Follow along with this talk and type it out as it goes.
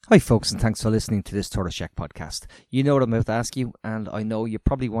Hi folks, and thanks for listening to this Tortoise Shack podcast. You know what I'm about to ask you, and I know you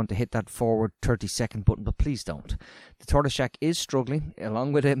probably want to hit that forward 30-second button, but please don't. The Tortoise Shack is struggling,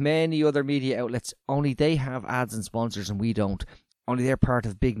 along with many other media outlets. Only they have ads and sponsors and we don't. Only they're part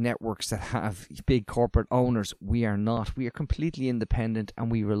of big networks that have big corporate owners. We are not. We are completely independent, and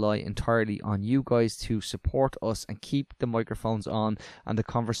we rely entirely on you guys to support us and keep the microphones on and the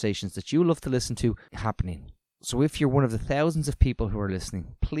conversations that you love to listen to happening. So if you're one of the thousands of people who are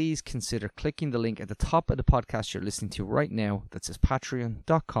listening, please consider clicking the link at the top of the podcast you're listening to right now that says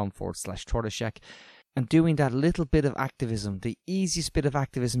patreon.com/tortoiseshack and doing that little bit of activism, the easiest bit of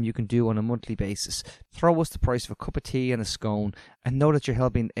activism you can do on a monthly basis. Throw us the price of a cup of tea and a scone and know that you're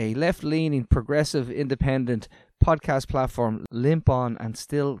helping a left-leaning, progressive, independent podcast platform limp on and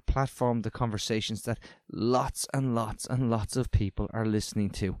still platform the conversations that lots and lots and lots of people are listening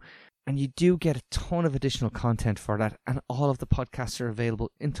to. And you do get a ton of additional content for that, and all of the podcasts are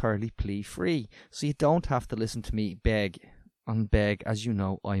available entirely plea-free. So you don't have to listen to me beg, as you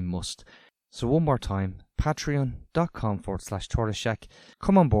know I must. So one more time, patreon.com/tortoiseshack.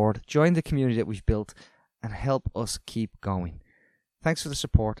 Come on board, join the community that we've built, and help us keep going. Thanks for the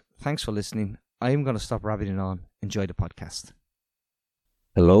support. Thanks for listening. I am going to stop rabbiting on. Enjoy the podcast.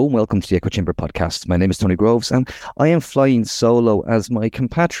 Hello and welcome to the Echo Chamber podcast. My name is Tony Groves and I am flying solo as my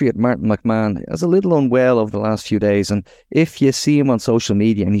compatriot Martin McMahon is a little unwell over the last few days, and if you see him on social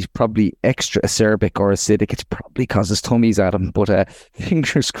media and he's probably extra acerbic or acidic, it's probably because his tummy's at him, but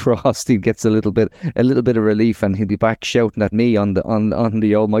fingers crossed he gets a little bit of relief and he'll be back shouting at me on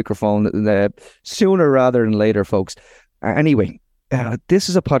the old microphone sooner rather than later, folks. Anyway, this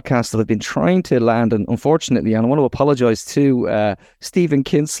is a podcast that I've been trying to land, and unfortunately, and I want to apologise to Stephen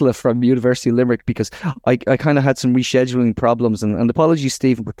Kinsella from University of Limerick because I kind of had some rescheduling problems, and apologies,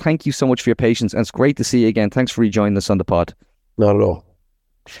 Stephen, but thank you so much for your patience, and it's great to see you again. Thanks for rejoining us on the pod. Not at all.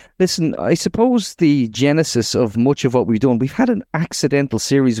 Listen, I suppose the genesis of much of what we've done, we've had an accidental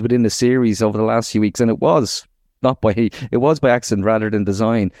series within a series over the last few weeks, and it was by accident rather than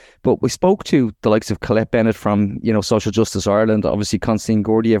design. But we spoke to the likes of Colette Bennett from, Social Justice Ireland. Obviously, Constantine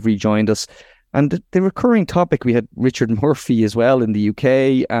Gurdjieff rejoined us. And the recurring topic, we had Richard Murphy as well in the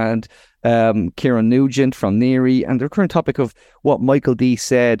UK and Kieran Nugent from NERI. And the recurring topic of what Michael D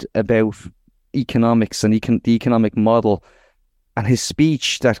said about economics and the economic model and his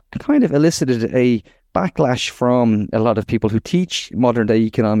speech that kind of elicited a backlash from a lot of people who teach modern day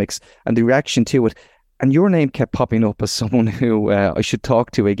economics and the reaction to it. And your name kept popping up as someone who I should talk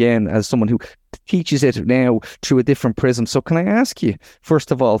to again, as someone who teaches it now through a different prism. So can I ask you,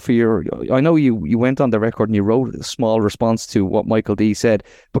 first of all, I know you went on the record and you wrote a small response to what Michael D said,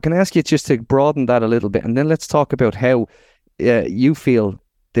 but can I ask you just to broaden that a little bit? And then let's talk about how you feel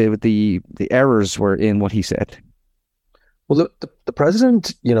the errors were in what he said. Well, the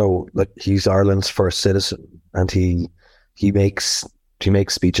president, he's Ireland's first citizen, and he makes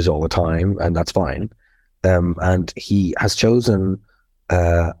speeches all the time, and that's fine. And he has chosen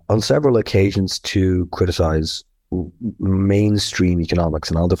on several occasions to criticize mainstream economics,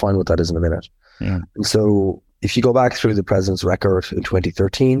 and I'll define what that is in a minute. Yeah. And so if you go back through the president's record in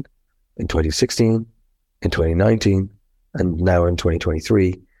 2013, in 2016, in 2019, and now in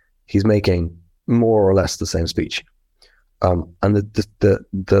 2023, he's making more or less the same speech. And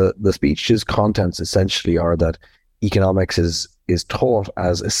the speech's contents essentially are that economics is taught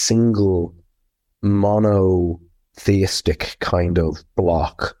as a single monotheistic kind of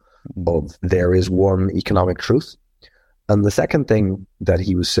block of there is one economic truth. And the second thing that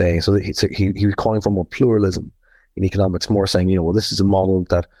he was saying, so he was calling for more pluralism in economics, more saying, this is a model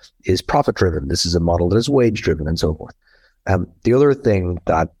that is profit driven, this is a model that is wage driven, and so forth. The other thing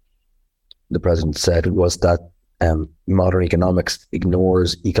that the president said was that modern economics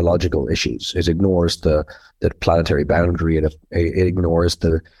ignores ecological issues. It ignores the planetary boundary. It ignores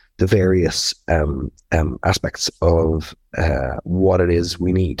the various aspects of what it is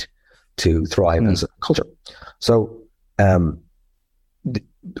we need to thrive as a culture. So all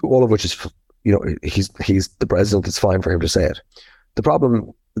of which is, he's the president. It's fine for him to say it. The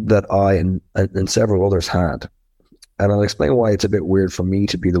problem that I and several others had, and I'll explain why it's a bit weird for me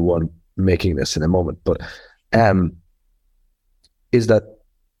to be the one making this in a moment, but is that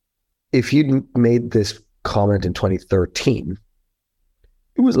if you made this comment in 2013,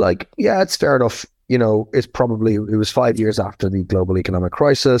 it was like, yeah, it's fair enough. It was 5 years after the global economic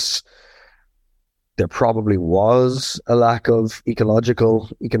crisis. There probably was a lack of ecological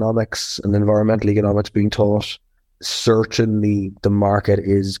economics and environmental economics being taught. Certainly the market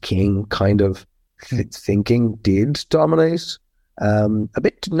is king kind of thinking did dominate a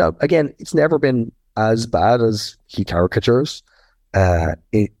bit. No, again, it's never been as bad as he caricatures. But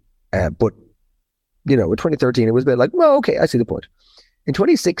in 2013, it was a bit like, well, okay, I see the point. In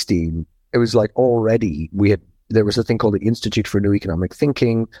 2016, it was like already there was a thing called the Institute for New Economic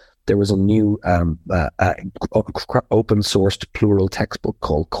Thinking. There was a new open sourced plural textbook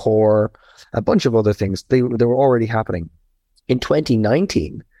called Core, a bunch of other things. They were already happening. In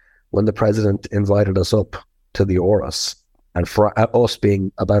 2019, when the president invited us up to the Oras, and for us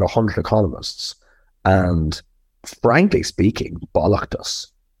being about 100 economists, and frankly speaking, bollocked us.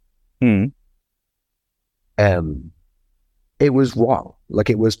 It was wrong. Like,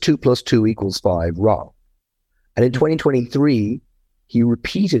 it was 2 + 2 = 5 wrong. And in 2023, he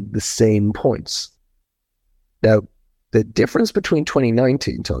repeated the same points. Now, the difference between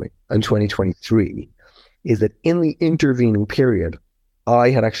 2019, Tony, and 2023 is that in the intervening period, I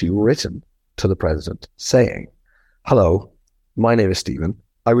had actually written to the president saying, hello, my name is Stephen.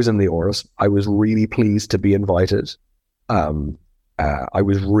 I was in the Oras. I was really pleased to be invited. I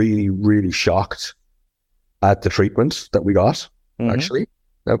was really, really shocked at the treatment that we got, actually.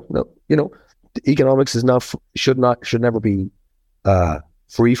 No, economics is should never be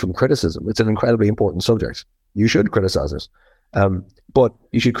free from criticism. It's an incredibly important subject. You should criticize it, but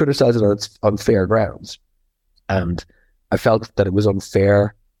you should criticize it on fair grounds. And I felt that it was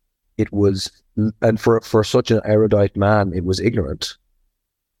unfair. It was, and for such an erudite man, it was ignorant.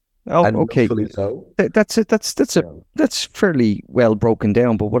 Oh, and okay. So. That's fairly well broken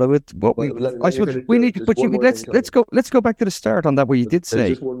down. But let's go back to the start on that where you did say.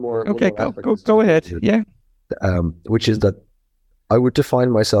 Just one more. Okay, go ahead. Yeah. Which is that I would define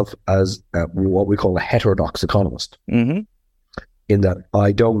myself as what we call a heterodox economist. In that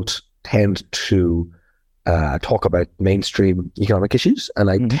I don't tend to talk about mainstream economic issues, and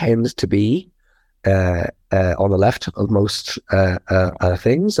I tend to be on the left of most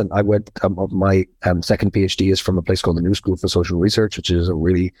things. And I went, my second PhD is from a place called the New School for Social Research, which is a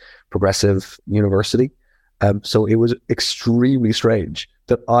really progressive university. So it was extremely strange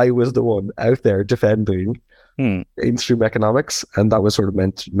that I was the one out there defending mainstream economics, and that was sort of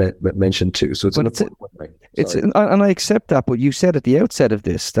mentioned too. So it's an important point. And I accept that, but you said at the outset of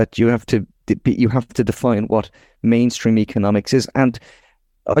this that you have to define what mainstream economics is, and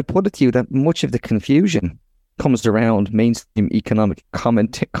I put it to you that much of the confusion comes around mainstream economic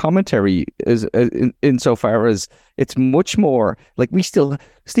commentary insofar as it's much more like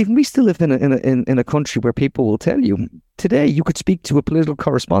Stephen, we still live in a country where people will tell you today, you could speak to a political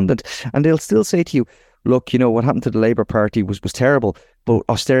correspondent and they'll still say to you, look, what happened to the Labour Party was terrible, but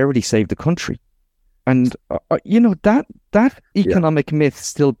austerity saved the country. And that economic myth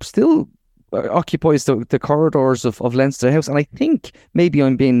still occupies the corridors of Leinster House, and I think maybe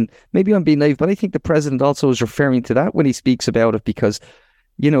I'm being naive, but I think the president also is referring to that when he speaks about it, because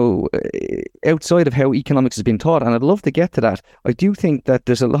outside of how economics has been taught, and I'd love to get to that, I do think that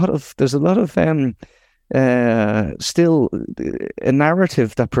there's a lot of still a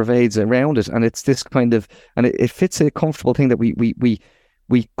narrative that pervades around it, and it's this kind of, and it fits a comfortable thing that we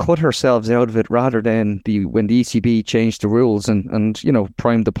cut ourselves out of it, rather than when the ECB changed the rules and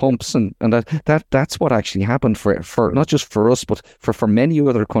primed the pumps, and that's what actually happened for not just for us, but for many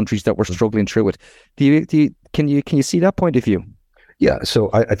other countries that were struggling through it. Can you see that point of view? Yeah. So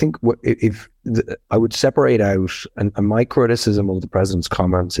I think I would separate out, and my criticism of the president's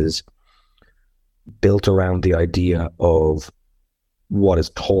comments is built around the idea of what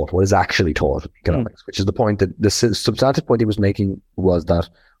is actually taught in economics, which is the point that the substantive point he was making was that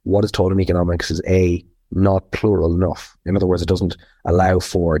what is taught in economics is not plural enough. In other words, it doesn't allow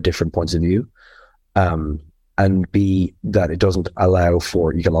for different points of view, and B, that it doesn't allow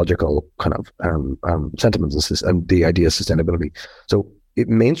for ecological kind of sentiments and the idea of sustainability. So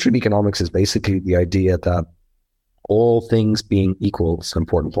mainstream economics is basically the idea that all things being equal, it's an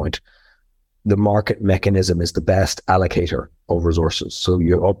important point, the market mechanism is the best allocator of resources. So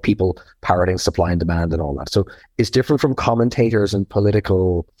you have people parroting supply and demand and all that. So it's different from commentators and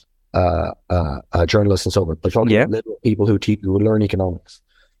political journalists and so on. But talking about people who learn economics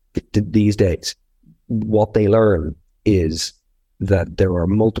these days, what they learn is that there are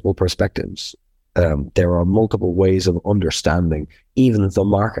multiple perspectives. There are multiple ways of understanding even the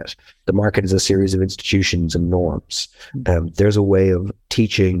market. The market is a series of institutions and norms. There's a way of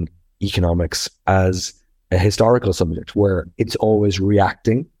teaching economics as a historical subject where it's always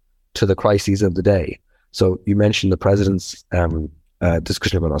reacting to the crises of the day. So you mentioned the president's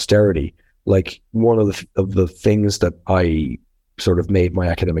discussion about austerity. Like, one of the things that I sort of made my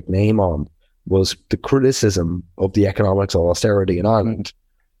academic name on was the criticism of the economics of austerity in Ireland,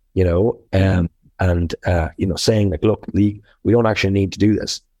 saying like, look, we don't actually need to do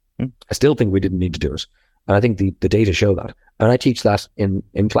this. I still think we didn't need to do it. And I think the data show that. and I teach that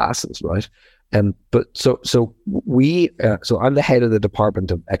in classes, right? But so I'm the head of the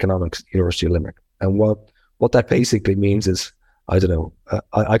Department of Economics at the University of Limerick, and what that basically means is, I don't know,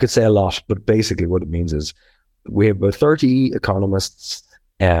 I could say a lot, but basically what it means is we have about 30 economists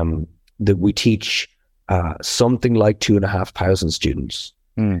that we teach something like 2,500 students.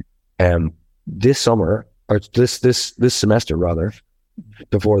 This summer, or this semester rather,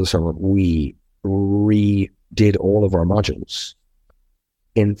 before the summer, we redid all of our modules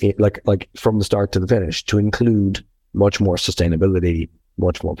in like from the start to the finish to include much more sustainability,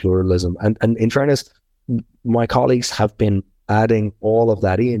 much more pluralism, and in fairness, my colleagues have been adding all of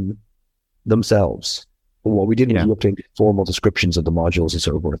that in themselves. What we did was look into formal descriptions of the modules and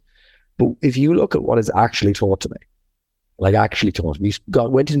so forth. But if you look at what is actually taught today, we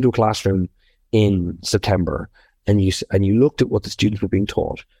went into a classroom in September and you looked at what the students were being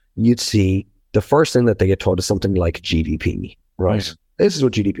taught, you'd see the first thing that they get taught is something like GDP, right? This is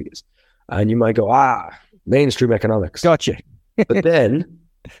what GDP is. And you might go, mainstream economics. Gotcha. But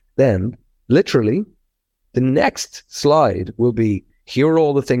then literally the next slide will be, here are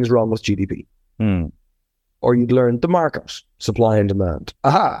all the things wrong with GDP. Or you'd learn the market, supply and demand.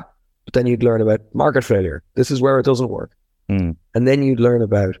 But then you'd learn about market failure. This is where it doesn't work. And then you'd learn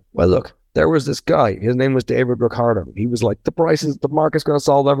about, well, look, there was this guy, his name was David Ricardo. He was like, the market's going to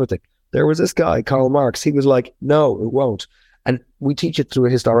solve everything. There was this guy, Karl Marx. He was like, no, it won't. And we teach it through a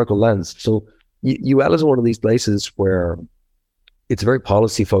historical lens. So UL is one of these places where it's a very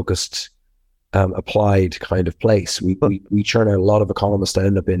policy focused, applied kind of place. We churn out a lot of economists that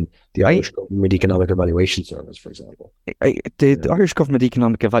end up in the Irish Government Economic Evaluation Service, for example. The Irish Government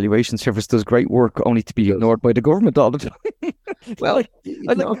Economic Evaluation Service does great work, only to be ignored by the government all the time. Well,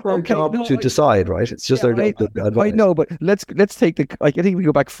 it's not our job to decide, right? It's just their job to advise. I know, but let's take I think we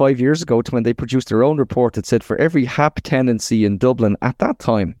go back 5 years ago to when they produced their own report that said for every HAP tenancy in Dublin at that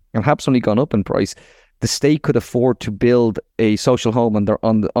time, and HAP's only gone up in price, the state could afford to build a social home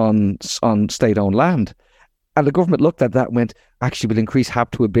on state-owned land. And the government looked at that and went, actually, we'll increase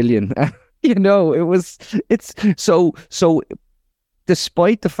HAP to 1 billion. It's so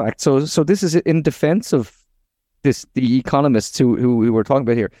despite the fact, so this is in defense of the economists who we were talking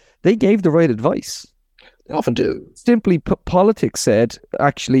about here. They gave the right advice. They often do. Simply, politics said,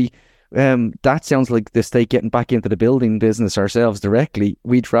 actually, that sounds like the state getting back into the building business ourselves directly.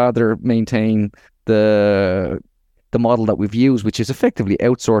 We'd rather maintain the model that we've used, which is effectively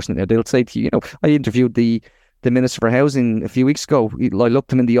outsourcing it. They'll say to you, I interviewed the Minister for Housing a few weeks ago. I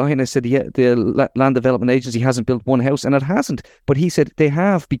looked him in the eye and I said, the Land Development Agency hasn't built one house, and it hasn't. But he said they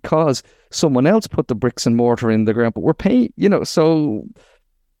have because someone else put the bricks and mortar in the ground, but we're paying, so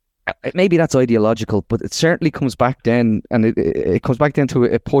maybe that's ideological, but it certainly comes back then, and it comes back then to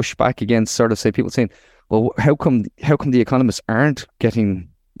a push back against sort of say people saying, well, how come the economists aren't getting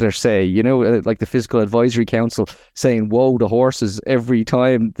their say, like the Fiscal Advisory Council saying, whoa, the horses every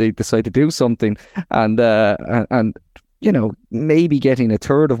time they decide to do something, and maybe getting a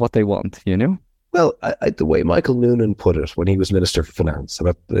third of what they want, Well, the way Michael Noonan put it when he was Minister for Finance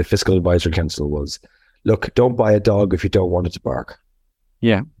about the Fiscal Advisory Council was, look, don't buy a dog if you don't want it to bark.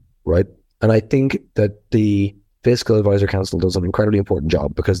 Yeah. Right. And I think that the Fiscal Advisory Council does an incredibly important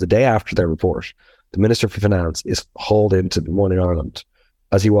job, because the day after their report, the Minister for Finance is hauled into the Morning Ireland,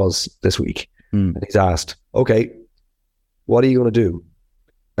 as he was this week. And he's asked, okay, what are you going to do?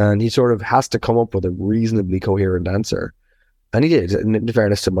 And he sort of has to come up with a reasonably coherent answer. And he did. And in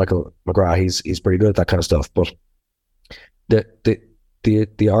fairness to Michael McGrath, he's pretty good at that kind of stuff. But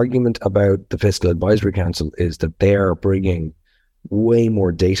the argument about the Fiscal Advisory Council is that they're bringing way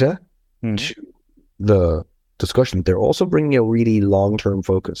more data to the discussion. They're also bringing a really long-term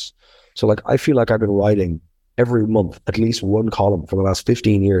focus. So I feel like I've been writing every month at least one column for the last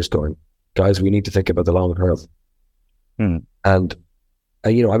 15 years going, guys, we need to think about the long term. And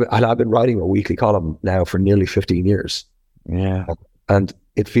I've been writing a weekly column now for nearly 15 years. Yeah. And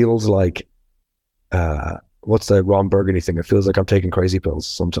it feels like, what's the Ron Burgundy thing? It feels like I'm taking crazy pills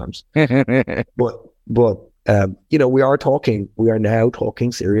sometimes. But we are now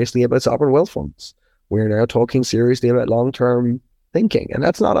talking seriously about sovereign wealth funds. We are now talking seriously about long-term thinking. And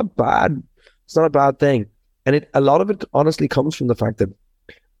that's not a bad thing. And a lot of it honestly comes from the fact that,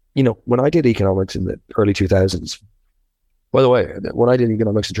 when I did economics in the early 2000s, by the way, when I did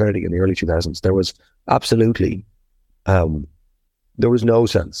economics in Trinity in the early 2000s, there was absolutely, there was no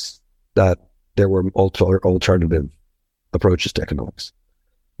sense that there were alternative approaches to economics.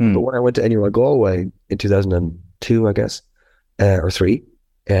 But when I went to NUI Galway in 2002, I guess, or 3,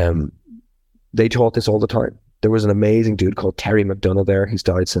 they taught this all the time. There was an amazing dude called Terry McDonough there. He's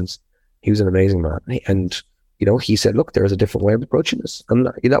died since. He was an amazing man. And he said, look, there's a different way of approaching this. And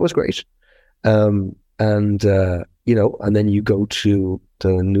that was great. And then you go to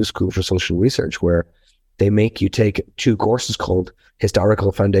the New School for Social Research, where they make you take 2 courses called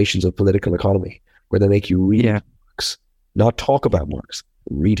Historical Foundations of Political Economy, where they make you read Marx, not talk about Marx,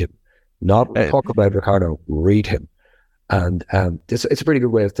 read him, not talk about Ricardo, read him. And it's a pretty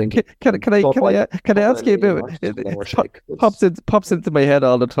good way of thinking. Can I ask you about it? Pops into my head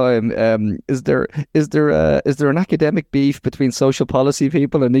all the time. Is there an academic beef between social policy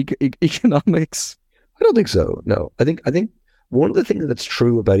people and economics? I don't think so. No, I think one of the things that's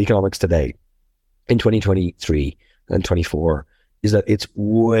true about economics today, in 2023 and 24, is that it's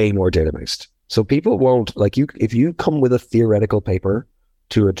way more data based. So people won't if you come with a theoretical paper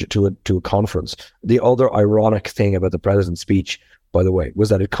to a conference. The other ironic thing about the president's speech, by the way, was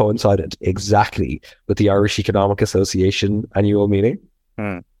that it coincided exactly with the Irish Economic Association annual meeting.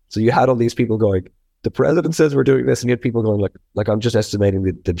 So you had all these people going, the president says we're doing this, and you had people going like I'm just estimating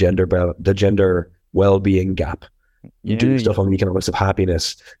the gender well-being gap. You do stuff on the economics of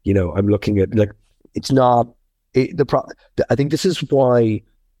happiness. I'm looking at it's not I think this is why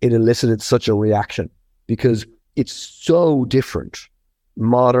it elicited such a reaction, because it's so different.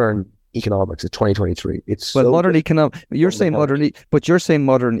 Modern economics is 2023. Modern economic. You're saying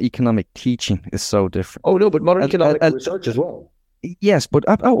modern economic teaching is so different. Oh no, but modern economic research as well. Yes, but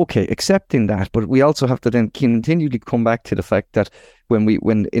okay, accepting that, but we also have to then continually come back to the fact that when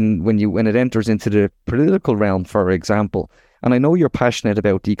it enters into the political realm, for example, and I know you're passionate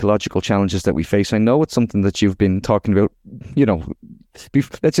about the ecological challenges that we face. I know it's something that you've been talking about,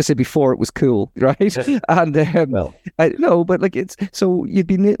 let's just say before it was cool, right? And I know, but it's so you'd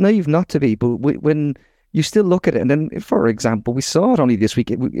be naive not to be, but when you still look at it, and then, for example, we saw it only this week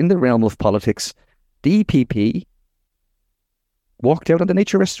in the realm of politics, the EPP walked out on the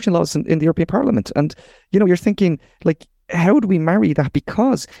nature restoration laws in the European Parliament, and you're thinking how do we marry that?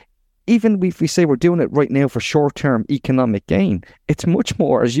 Because even if we say we're doing it right now for short-term economic gain, it's much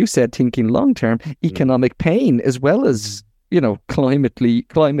more, as you said, thinking long-term economic pain, as well as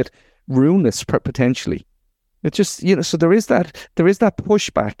climate ruinous potentially. It's just so there is that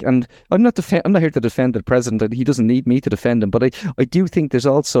pushback, and I'm not here to defend the president. He doesn't need me to defend him, but I do think there's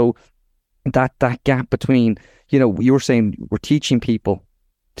also that gap between you were saying we're teaching people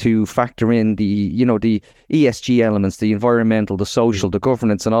to factor in the ESG elements, the environmental, the social, the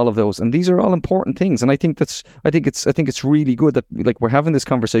governance, and all of those. And these are all important things. And I think it's really good that we're having this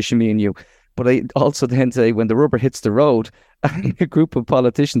conversation, me and you. But I also then say, when the rubber hits the road and a group of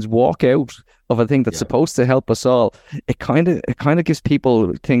politicians walk out of a thing that's supposed to help us all, it kind of gives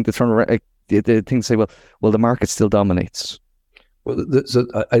people a thing to turn around, the thing to say, well, the market still dominates. Well, so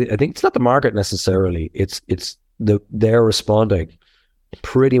I think it's not the market necessarily. They're responding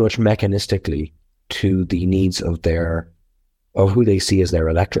pretty much mechanistically to the needs of who they see as their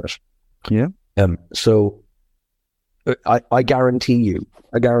electorate. Yeah. So I guarantee you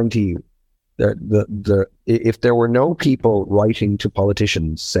that if there were no people writing to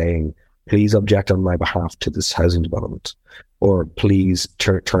politicians saying, please object on my behalf to this housing development, or please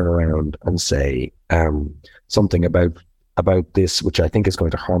turn around and say something about this, which I think is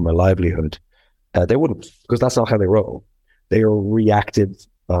going to harm my livelihood, they wouldn't, because that's not how they roll. They are reactive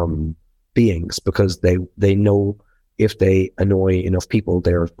beings, because they know if they annoy enough people,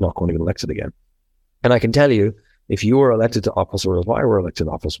 they're not going to get elected again. And I can tell you, if you were elected to office, or if I were elected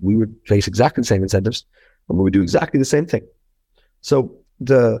to office, we would face exactly the same incentives, and we would do exactly the same thing. So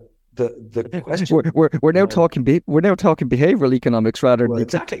the question we're now talking behavioral economics rather than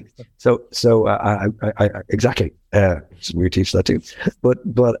exactly. So I exactly. So we teach that too. But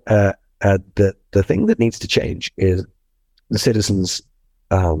the thing that needs to change is the citizens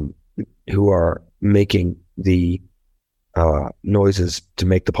who are making the noises to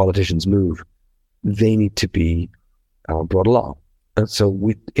make the politicians move. They need to be brought along. And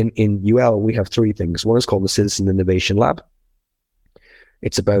so in UL, we have 3 things. One is called the Citizen Innovation Lab.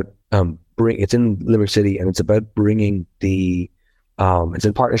 It's about it's in Limerick City, and it's about bringing it's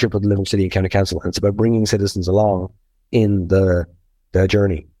in partnership with the Limerick City and County Council, and it's about bringing citizens along in the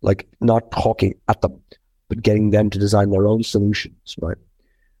journey, not talking at them, but getting them to design their own solutions, right?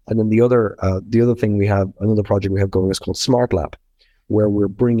 And then the other thing we have, another project we have going, is called Smart Lab, where we're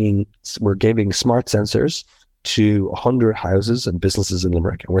giving smart sensors to 100 houses and businesses in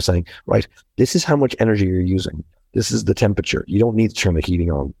Limerick, and we're saying, right, this is how much energy you're using. This is the temperature. You don't need to turn the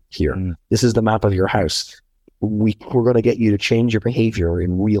heating on here. This is the map of your house. We're going to get you to change your behavior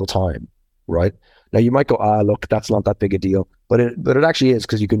in real time, right? Now you might go, look, that's not that big a deal. But it actually is,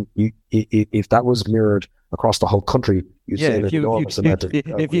 because if that was mirrored across the whole country, you'd Yeah, see an enormous amount of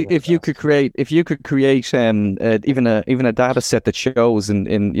if you could create even a data set that shows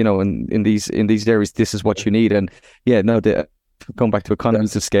in these areas, this is what you need. And yeah, no, going back to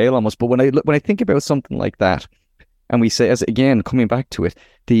economies of scale almost. But when I think about something like that, and we say, as again coming back to it,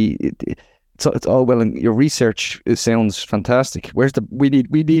 it's all well, and your research sounds fantastic. We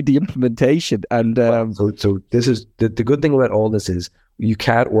need the implementation. And so this is the good thing about all this is you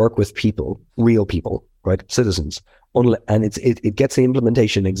can't work with people, real people, right, citizens, and it gets the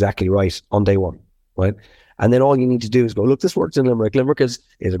implementation exactly right on day one, right? And then all you need to do is go, look, this works in Limerick. Limerick is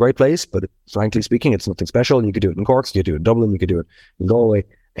a great place, but frankly speaking, it's nothing special. And you could do it in Cork, you could do it in Dublin, you could do it in Galway.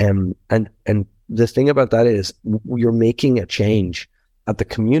 And the thing about that is you're making a change at the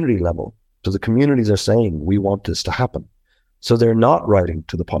community level. So the communities are saying, we want this to happen. So they're not writing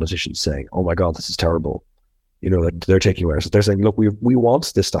to the politicians saying, oh my God, this is terrible. Like they're taking away. So they're saying, look, we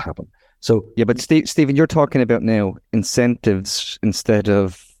want this to happen. So yeah, but Stephen, you're talking about now incentives instead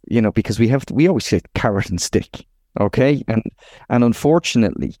of, because we always say carrot and stick, okay? And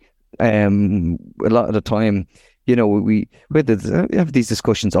unfortunately, a lot of the time, we have these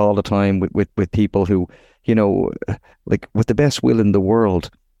discussions all the time with people who, like with the best will in the world,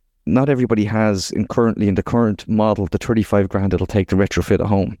 not everybody has currently in the current model the 35 grand it'll take to retrofit a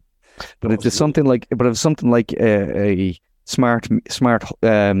home. But if it's something like a smart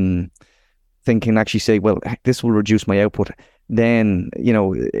thing can actually say, well, this will reduce my output, then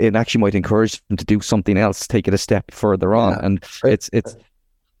it actually might encourage them to do something else, take it a step further on. And it's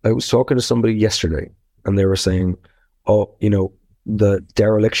I was talking to somebody yesterday, and they were saying, oh, the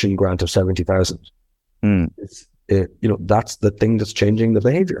dereliction grant of 70,000, that's the thing that's changing the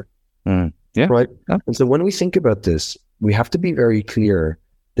behavior. Yeah. Right. Yeah. And so when we think about this, we have to be very clear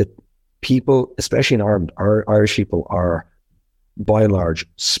that people, especially in Ireland, our Irish people are by and large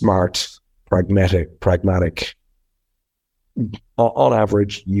smart, pragmatic. On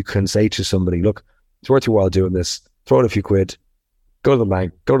average, you can say to somebody, look, it's worth your while doing this, throw in a few quid, go to the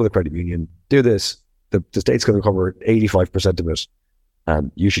bank, go to the credit union, do this. The state's going to cover 85% of it,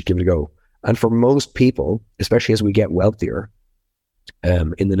 and you should give it a go. And for most people, especially as we get wealthier,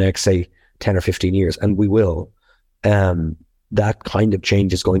 in the next, say, 10 or 15 years, and we will, that kind of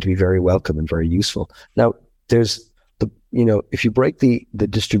change is going to be very welcome and very useful. Now, there's if you break the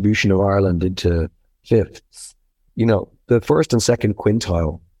distribution of Ireland into fifths, the first and second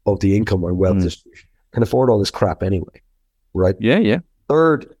quintile of the income or wealth distribution can afford all this crap anyway, right? Yeah.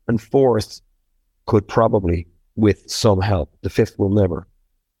 Third and fourth could probably, with some help. The fifth will never.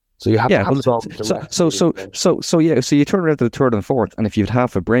 So you have to have so you turn around to the third and fourth, and if you've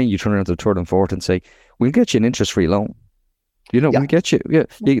half a brain, you turn around to the third and fourth and say, we'll get you an interest-free loan. We'll get you,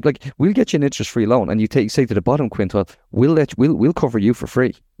 we'll get you an interest-free loan, and you say to the bottom quintile, we'll cover you for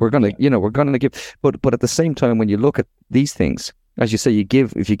free. We're gonna give, but at the same time, when you look at these things, as you say,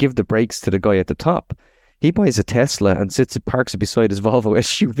 if you give the brakes to the guy at the top, he buys a Tesla and parks it beside his Volvo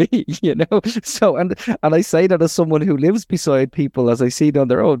SUV, So, and I say that as someone who lives beside people, as I see down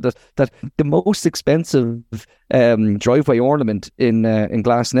the road, that the most expensive driveway ornament in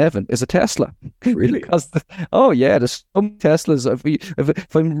Glasnevin is a Tesla. Really? Because there's some Teslas.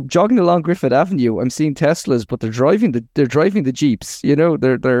 If I'm jogging along Griffith Avenue, I'm seeing Teslas, but they're driving the Jeeps.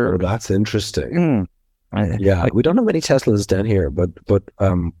 They're. Oh, that's interesting. We don't have many Teslas down here, but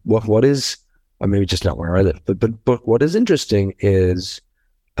what is. Or maybe just not where I live. But what is interesting is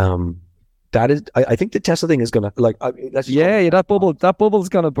that is I think the Tesla thing is gonna that bubble's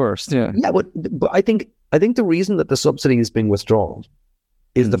gonna burst. Yeah. Yeah, but I think the reason that the subsidy is being withdrawn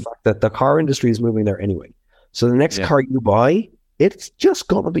is the fact that the car industry is moving there anyway. So the next car you buy, it's just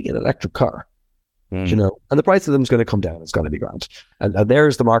gonna be an electric car. And the price of them is going to come down. It's going to be grand. And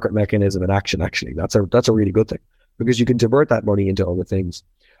there's the market mechanism in action. Actually, that's a really good thing, because you can divert that money into other things.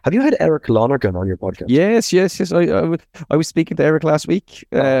 Have you had Eric Lonergan on your podcast? Yes. I was speaking to Eric last week.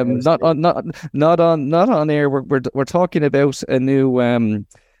 Not on air. We're talking about a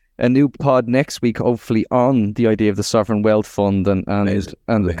new pod next week, hopefully, on the idea of the sovereign wealth fund and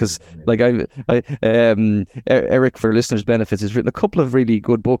because Eric, for listeners' benefits, has written a couple of really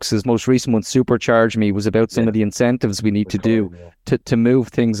good books. His most recent one, Supercharge Me, was about some of the incentives we need to do to move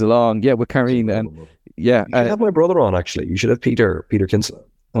things along. Yeah, we're carrying you should have my brother on. Actually, you should have Peter Kinsella.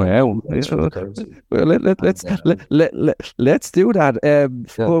 Well, let's do that.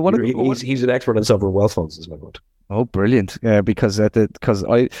 He's an expert on sovereign wealth funds, is my point. Oh, brilliant! Because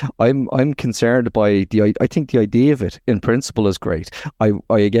I'm concerned by I think the idea of it in principle is great. I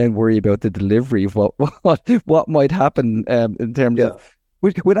again worry about the delivery of what might happen in terms of.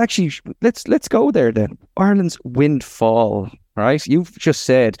 We'd actually let's go there then. Ireland's windfall right? You've just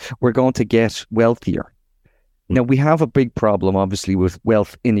said we're going to get wealthier. Now, we have a big problem, obviously, with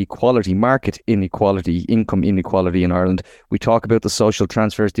wealth inequality, market inequality, income inequality in Ireland. We talk about the social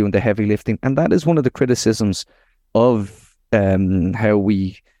transfers doing the heavy lifting, and that is one of the criticisms of how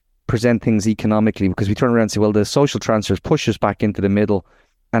we present things economically, because we turn around and say, well, the social transfers push us back into the middle.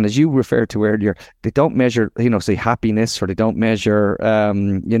 And as you referred to earlier, they don't measure, say happiness, or they don't measure,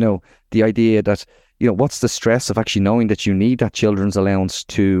 the idea that, what's the stress of actually knowing that you need that children's allowance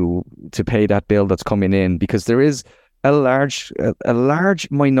to pay that bill that's coming in, because there is a large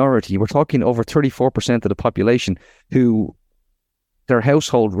minority. We're talking over 34% of the population who their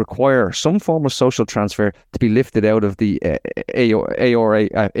household require some form of social transfer to be lifted out of the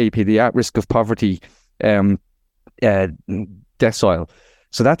ARAP, the at risk of poverty decile.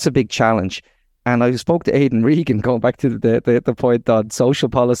 So that's a big challenge. And I spoke to Aidan Regan, going back to the point on social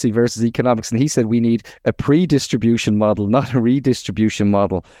policy versus economics, and he said we need a pre-distribution model, not a redistribution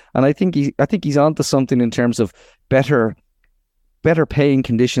model. And I think he's onto something in terms of better paying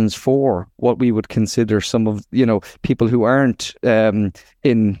conditions for what we would consider some of people who aren't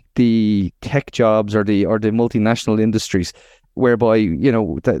in the tech jobs or the multinational industries, whereby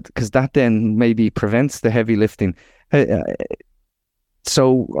because that then maybe prevents the heavy lifting.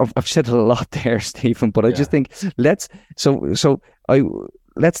 So I've said a lot there, Stephen, but I just think let's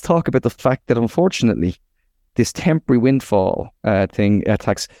talk about the fact that unfortunately this temporary windfall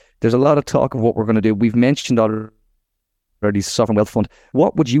tax. There's a lot of talk of what we're going to do. We've mentioned already sovereign wealth fund.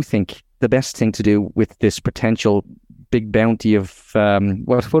 What would you think the best thing to do with this potential big bounty of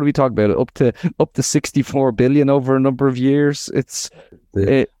what do we talk about? Up to 64 billion over a number of years. I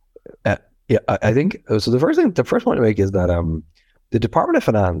think so. The first point to make is that the Department of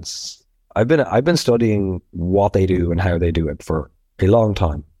Finance, I've been studying what they do and how they do it for a long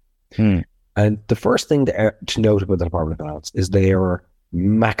time. And the first thing to note about the Department of Finance is they are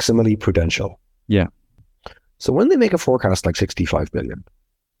maximally prudential. Yeah. So when they make a forecast like 65 billion,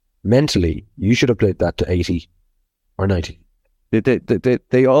 mentally, you should update that to 80 or 90.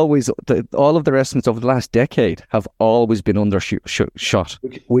 They always, all of their estimates over the last decade have always been undershot.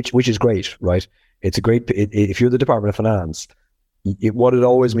 Which is great, right? It's a great, if you're the Department of Finance, what it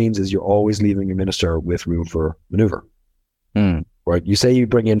always means is you're always leaving your minister with room for maneuver. Right? You say you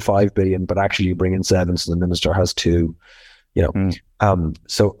bring in 5 billion, but actually you bring in 7, so the minister has 2.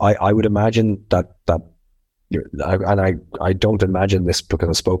 So I would imagine that I don't imagine this because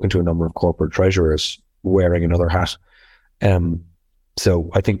I've spoken to a number of corporate treasurers wearing another hat.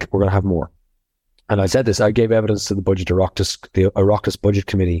 So I think we're going to have more. And I said this, I gave evidence to the Oireachtas Budget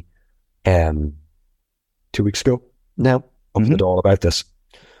Committee 2 weeks ago now. Up all about this.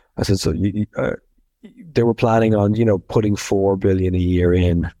 I said, so they were planning on, putting 4 billion a year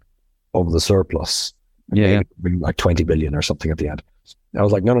in over the surplus. Like 20 billion or something at the end. I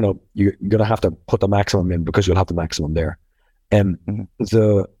was like, no, you're going to have to put the maximum in because you'll have the maximum there. There's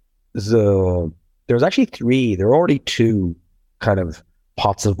actually 3, there are already 2 kind of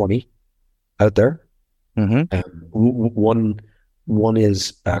pots of money out there. One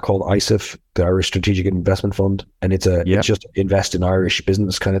is called ISIF, the Irish Strategic Investment Fund, and it's just invest in Irish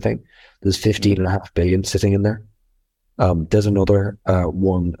business kind of thing. There's 15.5 billion sitting in there. There's another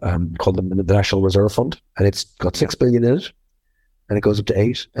one called the National Reserve Fund, and it's got 6 billion in it, and it goes up to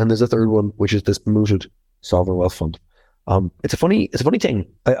 8. And there's a third one, which is this mooted sovereign wealth fund. It's a funny thing.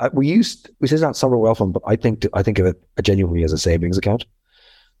 We say that sovereign wealth fund, but I think of it genuinely as a savings account,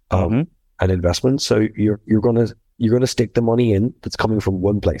 an investment. So you're going to stick the money in that's coming from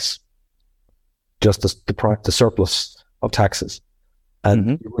one place, just the surplus of taxes,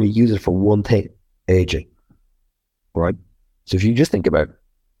 and you're going to use it for one thing: aging. Right. So if you just think about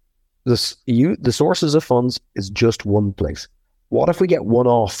this, the sources of funds is just one place. What if we get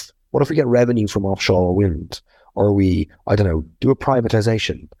one-off? What if we get revenue from offshore wind, or we, I don't know, do a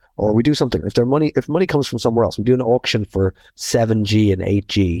privatization, or we do something? If money comes from somewhere else, we do an auction for 7G and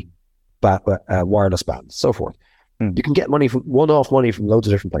 8G wireless bands, so forth. You can get one-off money from loads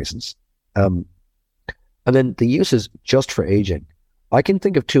of different places. And then the uses just for aging. I can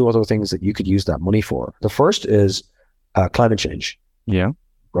think of 2 other things that you could use that money for. The first is climate change. Yeah.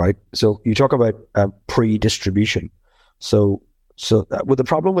 Right. So you talk about pre-distribution. So with the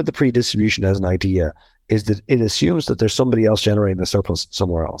problem with the pre-distribution as an idea is that it assumes that there's somebody else generating the surplus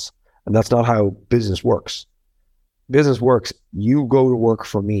somewhere else. And that's not how business works. Business works, you go to work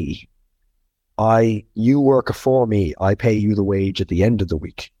for me. You work for me. I pay you the wage at the end of the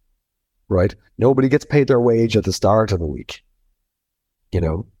week. Right? Nobody gets paid their wage at the start of the week.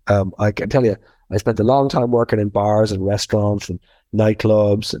 I can tell you, I spent a long time working in bars and restaurants and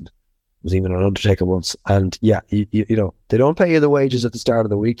nightclubs and was even an undertaker once. And yeah, you know, they don't pay you the wages at the start of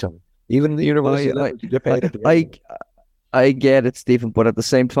the week, Tom. Even the university level, you get paid at the end. I get it, Stephen, but at the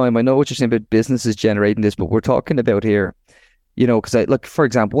same time, I know what you're saying about businesses generating this, but we're talking about here, you know, because look, for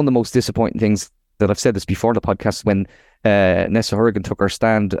example, one of the most disappointing things that I've said this before in the podcast, when Nessa Hurrigan took her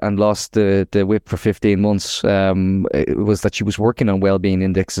stand and lost the whip for 15 months, it was that she was working on well-being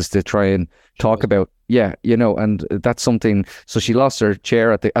indexes to try and talk about, you know, and that's something. So she lost her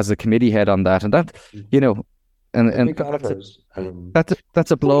chair as the committee head on that, and that, you know, and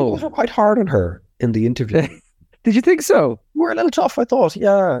that's a blow. They were quite hard on her in the interview. Did you think so? We're a little tough, I thought.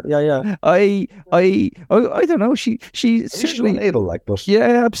 Yeah. I don't know. She certainly able, like, but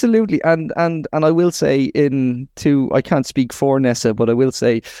yeah, absolutely. And I will say I can't speak for Nessa, but I will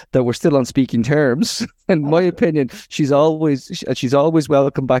say that we're still on speaking terms. In my opinion, she's always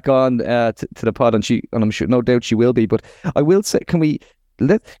welcome back on to the pod, and I'm sure, no doubt she will be. But I will say,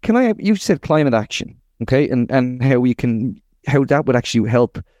 you said climate action, okay, and how that would actually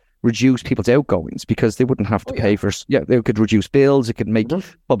help reduce people's outgoings, because they wouldn't have to pay for, they could reduce bills, it could make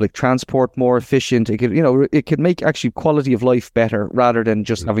public transport more efficient, it could, you know, it could make actually quality of life better rather than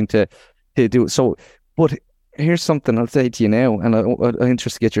just having to do it. So, but here's something I'll say to you now, and I'm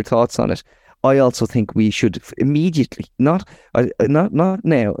interested to get your thoughts on it. I also think we should immediately, not now,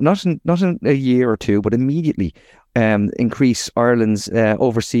 not in a year or two, but immediately increase Ireland's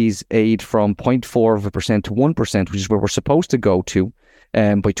overseas aid from 0.4% to 1%, which is where we're supposed to go to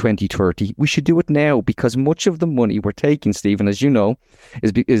by 2030. We should do it now, because much of the money we're taking, Stephen, as you know,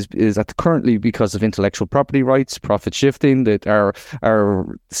 is currently because of intellectual property rights, profit shifting, that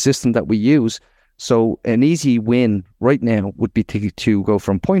our system that we use. So an easy win right now would be to go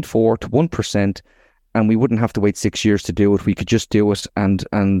from 0.4 to 1%, and we wouldn't have to wait 6 years to do it. We could just do it,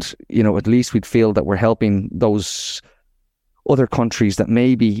 and you know, at least we'd feel that we're helping those other countries that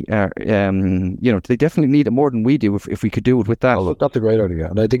maybe you know, they definitely need it more than we do, if we could do it with that. Oh, look, that's a great idea.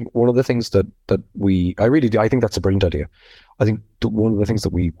 And I think one of the things that I really do, I think that's a brilliant idea. I think one of the things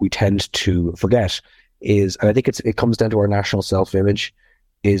that we tend to forget is, and I think it comes down to our national self-image,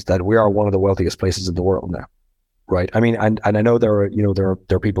 is that we are one of the wealthiest places in the world now, right? I mean, and I know there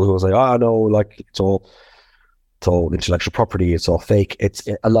are people who will say, oh no, like it's all intellectual property, it's all fake.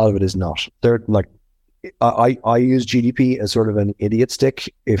 A lot of it is not. They're like, I use GDP as sort of an idiot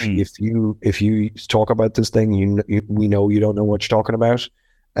stick. If you talk about this thing, we know you don't know what you're talking about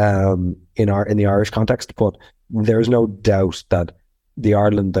in the Irish context. But there's no doubt that the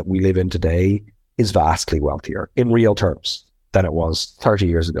Ireland that we live in today is vastly wealthier in real terms than it was 30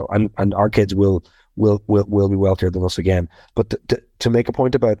 years ago, and our kids will be wealthier than us again. But to make a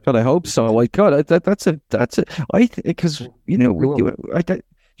point about, God, I hope so. Like, God, that's it. Because you know,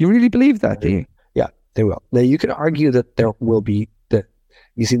 you really believe that, do you? Yeah, they will. Now, you can argue that there will be that.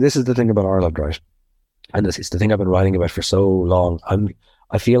 You see, this is the thing about Ireland, right? And this is the thing I've been writing about for so long.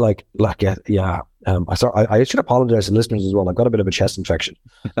 I feel like I should apologize to listeners as well. I've got a bit of a chest infection.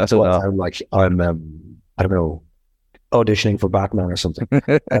 That's so I'm like, I don't know, auditioning for Batman or something.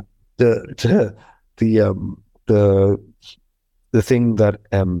 The thing that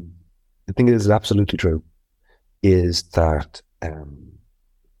the thing that is absolutely true is that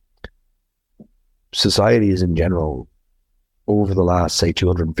societies in general over the last, say,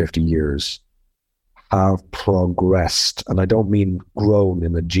 250 years have progressed, and I don't mean grown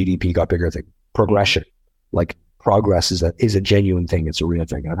in the GDP got bigger thing. Progression, like progress is a genuine thing. It's a real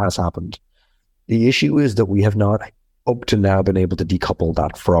thing. It has happened. The issue is that we have not up to now been able to decouple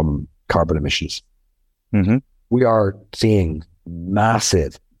that from carbon emissions. Mm-hmm. We are seeing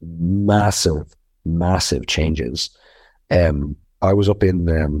massive changes. I was up in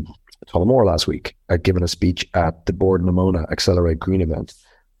Tullamore last week, giving a speech at the Board Namona Accelerate Green event.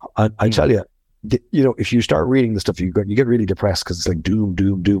 I tell you, if you start reading the stuff, you get really depressed because it's like doom,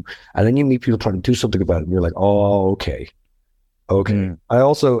 and then you meet people trying to do something about it, and you're like, oh, okay. I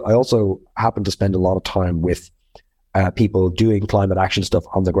also happen to spend a lot of time with people doing climate action stuff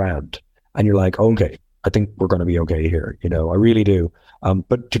on the ground, and you're like, okay, I think we're going to be okay here. I really do.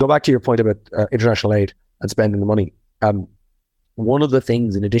 But to go back to your point about international aid and spending the money, one of the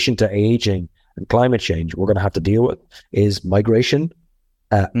things, in addition to aging and climate change, we're going to have to deal with is migration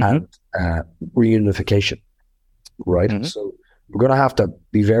and reunification, right? Mm-hmm. So we're going to have to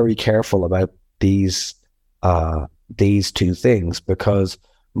be very careful about these two things, because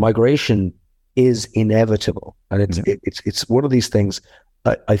migration is inevitable, and it's one of these things.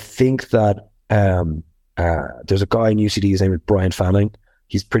 I think that there's a guy in UCD, his name is Brian Fanning.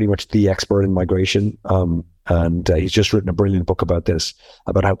 He's pretty much the expert in migration, and he's just written a brilliant book about this,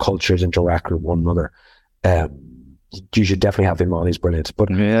 about how cultures interact with one another. You should definitely have him on. He's brilliant. But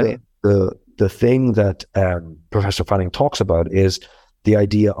the thing that Professor Fanning talks about is the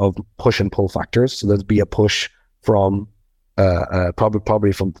idea of push and pull factors. So there'd be a push from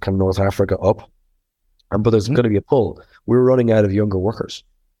probably from kind of North Africa up, but there's going to be a pull. We're running out of younger workers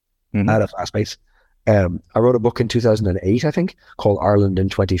at a fast pace. I wrote a book in 2008, I think, called Ireland in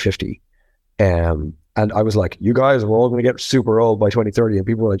 2050. And I was like, you guys, we're all going to get super old by 2030. And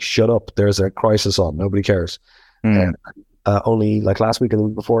people were like, shut up. There's a crisis on. Nobody cares. Only like last week and the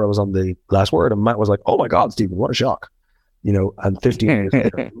week before, I was on The Last Word, and Matt was like, oh my God, Stephen, what a shock. And 15 years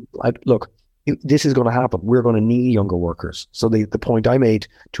later, look, this is going to happen. We're going to need younger workers. So the point I made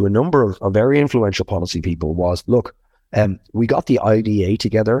to a number of very influential policy people was, look, we got the IDA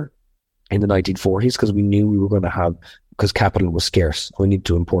together in the 1940s because we knew we were going to have, because capital was scarce. We needed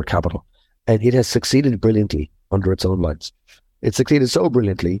to import capital. And it has succeeded brilliantly under its own lines. It succeeded so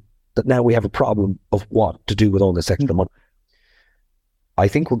brilliantly that now we have a problem of what to do with all this extra money. I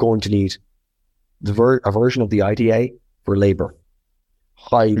think we're going to need a version of the IDA for labor.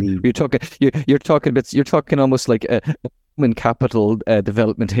 Highly. You're talking almost like a human capital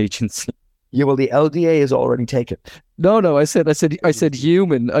development agency. Yeah, well, the LDA is already taken. No, I said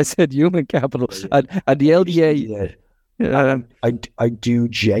human. I said human capital, and the LDA. I do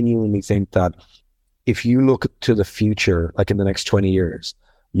genuinely think that if you look to the future, like in the next 20 years,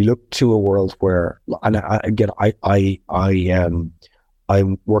 you look to a world where, and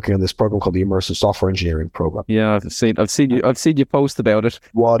I'm working on this program called the Immersive Software Engineering Program. Yeah, I've seen you post about it.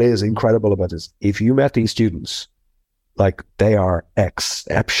 What is incredible about this, if you met these students, like they are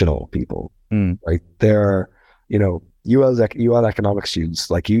exceptional people, right? They're, UL economics students,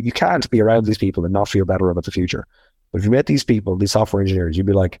 like you can't be around these people and not feel better about the future. But if you met these people, these software engineers, you'd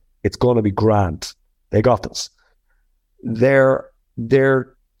be like, it's going to be grand. They got this. Their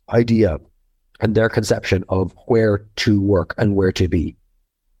idea and their conception of where to work and where to be,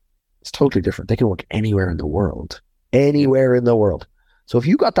 it's totally different. They can work anywhere in the world. Anywhere in the world. So if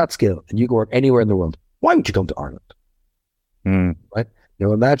you got that skill and you can work anywhere in the world, why would you come to Ireland? Right?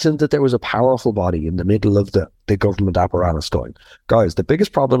 Imagine that there was a powerful body in the middle of the government apparatus going, guys, the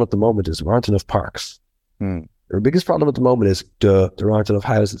biggest problem at the moment is there aren't enough parks. The biggest problem at the moment is there aren't enough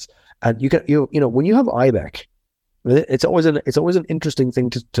houses. And when you have IBEC, it's always an interesting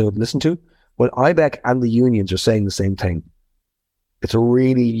thing to listen to. When IBEC and the unions are saying the same thing, it's a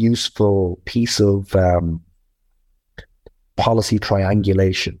really useful piece of policy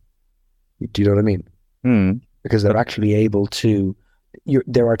triangulation. Do you know what I mean? Because they're actually able to,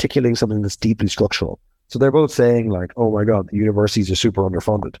 they're articulating something that's deeply structural. So they're both saying like, oh my God, the universities are super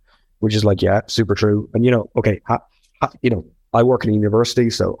underfunded, which is like, yeah, super true. And, okay, I work in a university,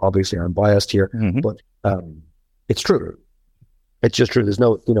 so obviously I'm biased here, but it's true. It's just true. There's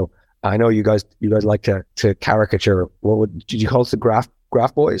no, I know you guys like to caricature. Did you call us the graph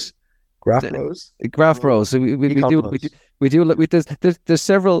boys? Graph bros? Graph bros. We do. There's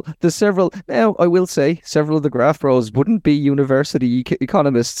several. Now, I will say several of the graph bros wouldn't be university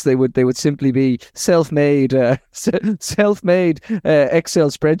economists. They would simply be self-made Excel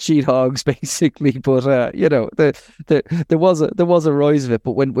spreadsheet hogs, basically. But there was a rise of it.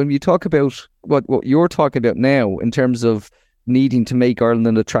 But when you talk about what you're talking about now in terms of needing to make Ireland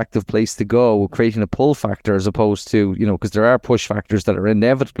an attractive place to go, creating a pull factor as opposed to, because there are push factors that are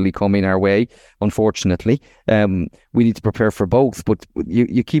inevitably coming our way, unfortunately. We need to prepare for both. But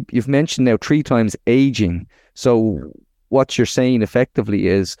you've mentioned now 3 times aging. So what you're saying effectively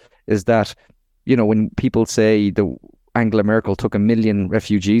is that, when people say the Angela Merkel took 1 million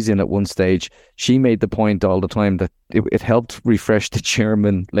refugees in at one stage, she made the point all the time that it helped refresh the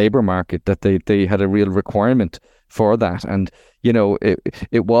German labour market, that they had a real requirement for that. And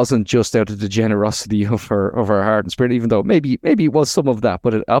it wasn't just out of the generosity of her heart and spirit, even though maybe it was some of that,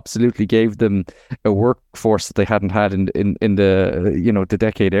 but it absolutely gave them a workforce that they hadn't had in the the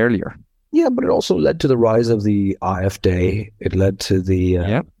decade earlier. Yeah, but it also led to the rise of the AfD. It led to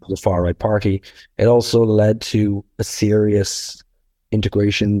the far right party. It also led to a serious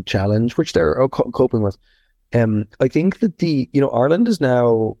integration challenge, which they're coping with. I think that Ireland is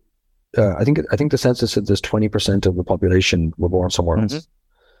now. I think the census said there's 20% of the population were born somewhere else.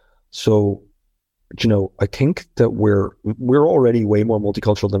 So, I think that we're already way more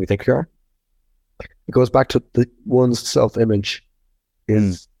multicultural than we think we are. It goes back to one's self-image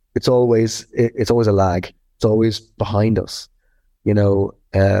is it's always a lag. It's always behind us, and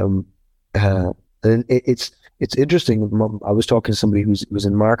it's interesting. I was talking to somebody who's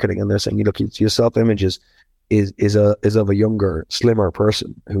in marketing, and they're saying, look, your self-image is of a younger, slimmer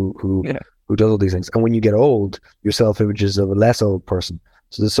person who does all these things. And when you get old, your self-image is of a less old person.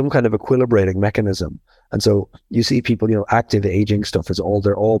 So there's some kind of equilibrating mechanism. And so you see people, active aging stuff is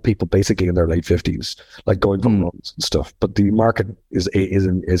they're all people basically in their late 50s, like going for runs and stuff. But the market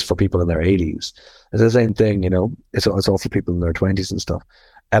is for people in their 80s. It's the same thing, it's all for people in their 20s and stuff.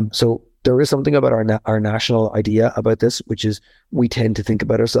 So there is something about our national idea about this, which is we tend to think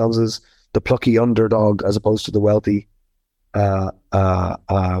about ourselves as the plucky underdog as opposed to the wealthy. We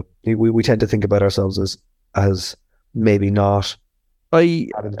tend to think about ourselves as maybe not.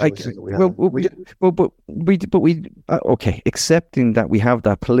 Accepting that we have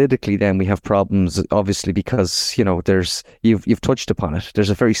that politically, then we have problems, obviously, because you've touched upon it. There's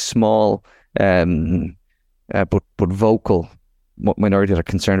a very small, but vocal minority that are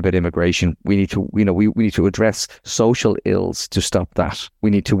concerned about immigration. We need to, we need to address social ills to stop that. We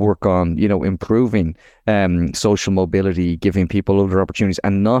need to work on, improving social mobility, giving people other opportunities,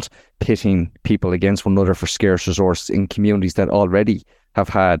 and not pitting people against one another for scarce resources in communities that already have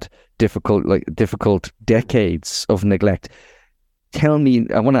had difficult decades of neglect. Tell me,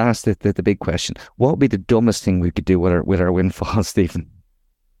 I want to ask the big question: what would be the dumbest thing we could do with our windfall, Stephen?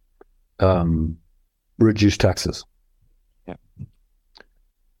 Reduce taxes.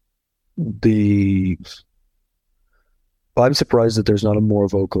 I'm surprised that there's not a more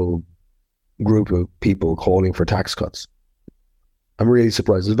vocal group of people calling for tax cuts. I'm really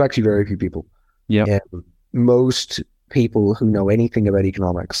surprised. There's actually very few people. Yeah. Most people who know anything about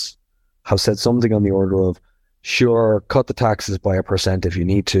economics have said something on the order of, sure, cut the taxes by 1% if you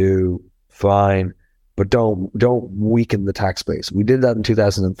need to, fine, but don't weaken the tax base. We did that in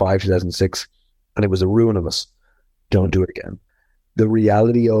 2005, 2006, and it was a ruin of us. Don't do it again. The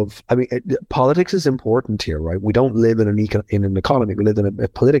reality of, politics is important here, right? We don't live in an economy. We live in a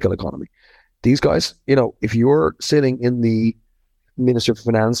political economy. These guys, if you're sitting in the Minister for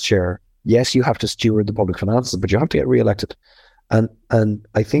Finance chair, yes, you have to steward the public finances, but you have to get re-elected. And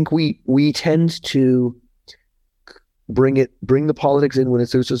I think we tend to bring the politics in when it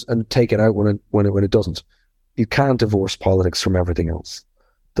suits us and take it out when it doesn't. You can't divorce politics from everything else.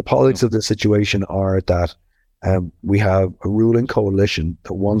 The politics of the situation are that we have a ruling coalition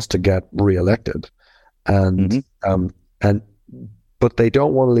that wants to get re-elected, but they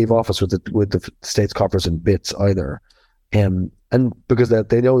don't want to leave office with the state's coffers in bits either, and because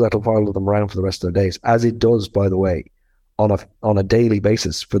they know that'll follow them around for the rest of their days, as it does, by the way, on a daily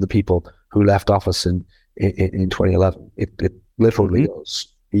basis for the people who left office in 2011. It literally does.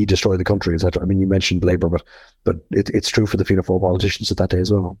 You destroy the country, etc. You mentioned Labour, but it's true for the Fianna Fáil politicians at that day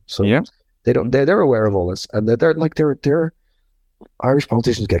as well. So yeah. They're aware of all this, and they're Irish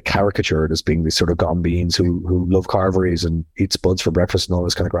politicians get caricatured as being these sort of gone beans who love carveries and eat spuds for breakfast and all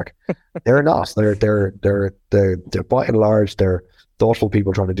this kind of crack. They're not. They're by and large, they're thoughtful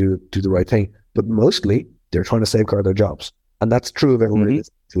people trying to do the right thing, but mostly they're trying to safeguard their jobs, and that's true of everybody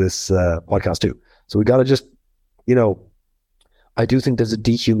to this podcast too. So we got to just, I do think there's a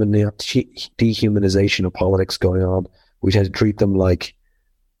dehumanization of politics going on. We tend to treat them like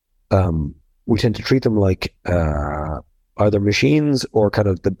either machines or kind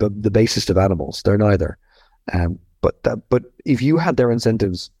of the basest of animals. They're neither. But if you had their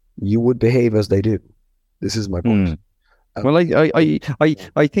incentives, you would behave as they do. This is my point. Well, I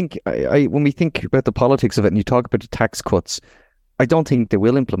think when we think about the politics of it, and you talk about the tax cuts, I don't think they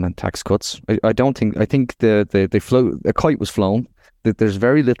will implement tax cuts. I think the kite was flown. That there's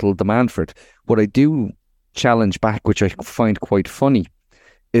very little demand for it. What I do challenge back, which I find quite funny,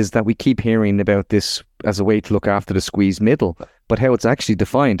 is that we keep hearing about this as a way to look after the squeezed middle, but how it's actually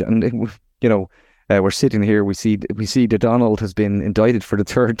defined. And we're sitting here, we see that Donald has been indicted for the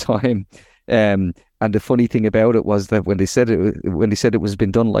third time. And the funny thing about it was that when they said it was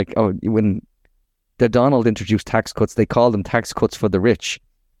been done, when the Donald introduced tax cuts, they called them tax cuts for the rich,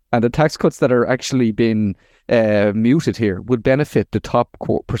 and the tax cuts that are actually being muted here would benefit the top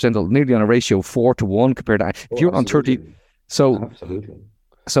percentile, nearly on a ratio of 4-1 compared to if you're absolutely. On 30. So absolutely.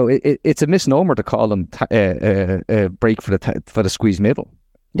 So it's a misnomer to call them a break for the squeezed middle.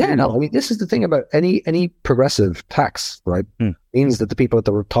 Yeah, no. This is the thing about any progressive tax, right? Means that the people at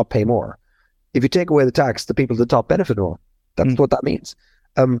the top pay more. If you take away the tax, the people at the top benefit more. That's what that means.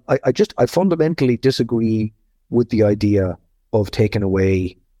 I fundamentally disagree with the idea of taking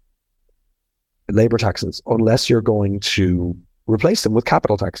away labor taxes unless you're going to replace them with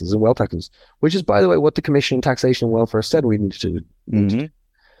capital taxes and wealth taxes, which is, by the way, what the Commission on Taxation and Welfare said we need to do.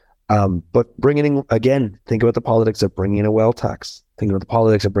 But bringing in, again, think about the politics of bringing in a wealth tax. Think about the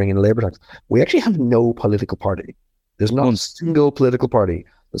politics of bringing in a labor tax. We actually have no political party. There's not a single political party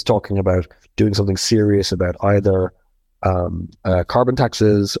that's talking about doing something serious about either carbon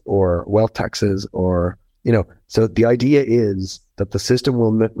taxes or wealth taxes or So the idea is that the system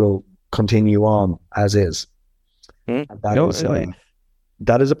will continue on as is. And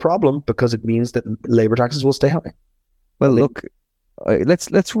that is a problem because it means that labor taxes will stay high. Well, look,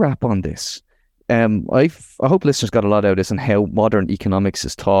 let's wrap on this. I hope listeners got a lot out of this and how modern economics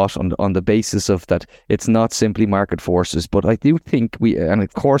is taught on the basis of that it's not simply market forces. But I do think and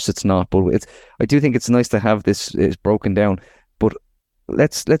of course it's not, but I do think it's nice to have this broken down. But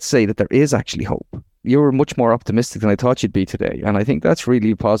let's say that there is actually hope. You're much more optimistic than I thought you'd be today, and I think that's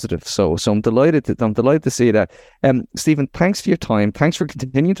really positive. So I'm delighted to see that. Stephen, thanks for your time. Thanks for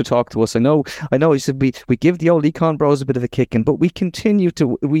continuing to talk to us. I know. You said we give the old econ bros a bit of a kicking, but we continue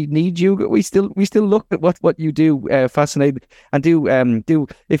to. We need you. We still look at what you do. Fascinating, and do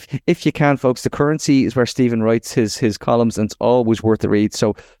if you can, folks. The Currency is where Stephen writes his columns, and it's always worth a read.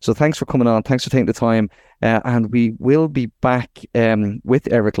 So thanks for coming on. Thanks for taking the time. And we will be back with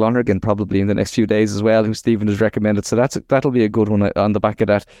Eric Lonergan probably in the next few days as well, who Stephen has recommended. So that'll be a good one on the back of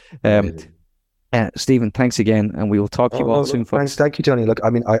that. Stephen, thanks again, and we will talk to you all soon, folks. Thank you, Tony. Look,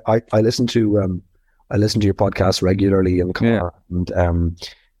 I mean, I listen to your podcast regularly in the car, and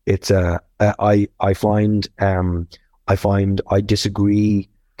it's I find I disagree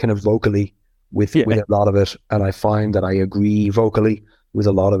kind of vocally with a lot of it, and I find that I agree vocally with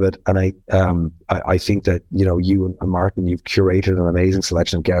a lot of it, and I think that you and Martin, you've curated an amazing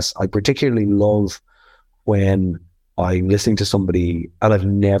selection of guests. I particularly love when I'm listening to somebody and I've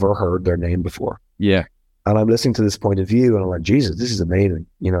never heard their name before. Yeah, and I'm listening to this point of view, and I'm like, Jesus, this is amazing.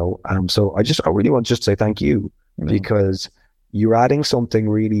 So I really want to just say thank you, because you're adding something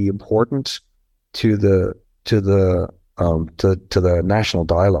really important to the national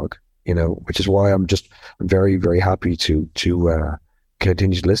dialogue. Which is why I'm very, very happy to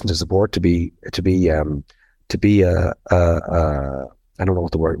continue to listen, to support, to be I don't know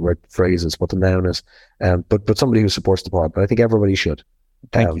what the word phrase is, what the noun is, but somebody who supports the pod. But I think everybody should.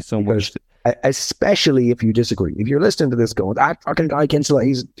 Thank you so much. Especially if you disagree. If you're listening to this going, that fucking guy Kinsella,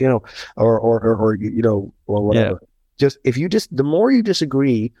 he's or whatever. Yeah. The more you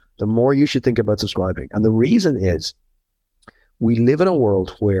disagree, the more you should think about subscribing. And the reason is, we live in a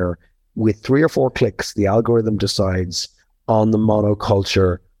world where with 3 or 4 clicks, the algorithm decides on the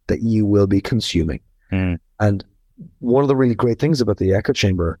monoculture that you will be consuming. And one of the really great things about the Echo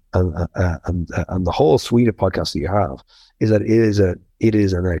Chamber and the whole suite of podcasts that you have is that it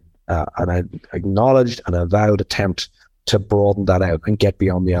is an acknowledged and avowed attempt to broaden that out and get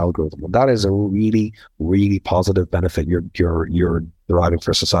beyond the algorithm. And that is a really, really positive benefit you're deriving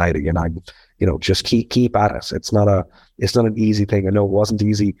for society. And just keep at it. It's not an easy thing. I know it wasn't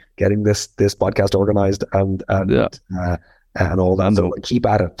easy getting this podcast organized and all that. So keep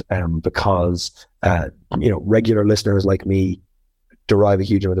at it, because regular listeners like me derive a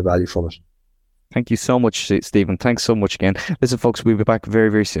huge amount of value from it. Thank you so much, Stephen. Thanks so much again. Listen, folks, we'll be back very,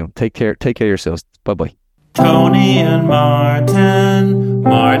 very soon. Take care of yourselves. Bye-bye. Tony and Martin.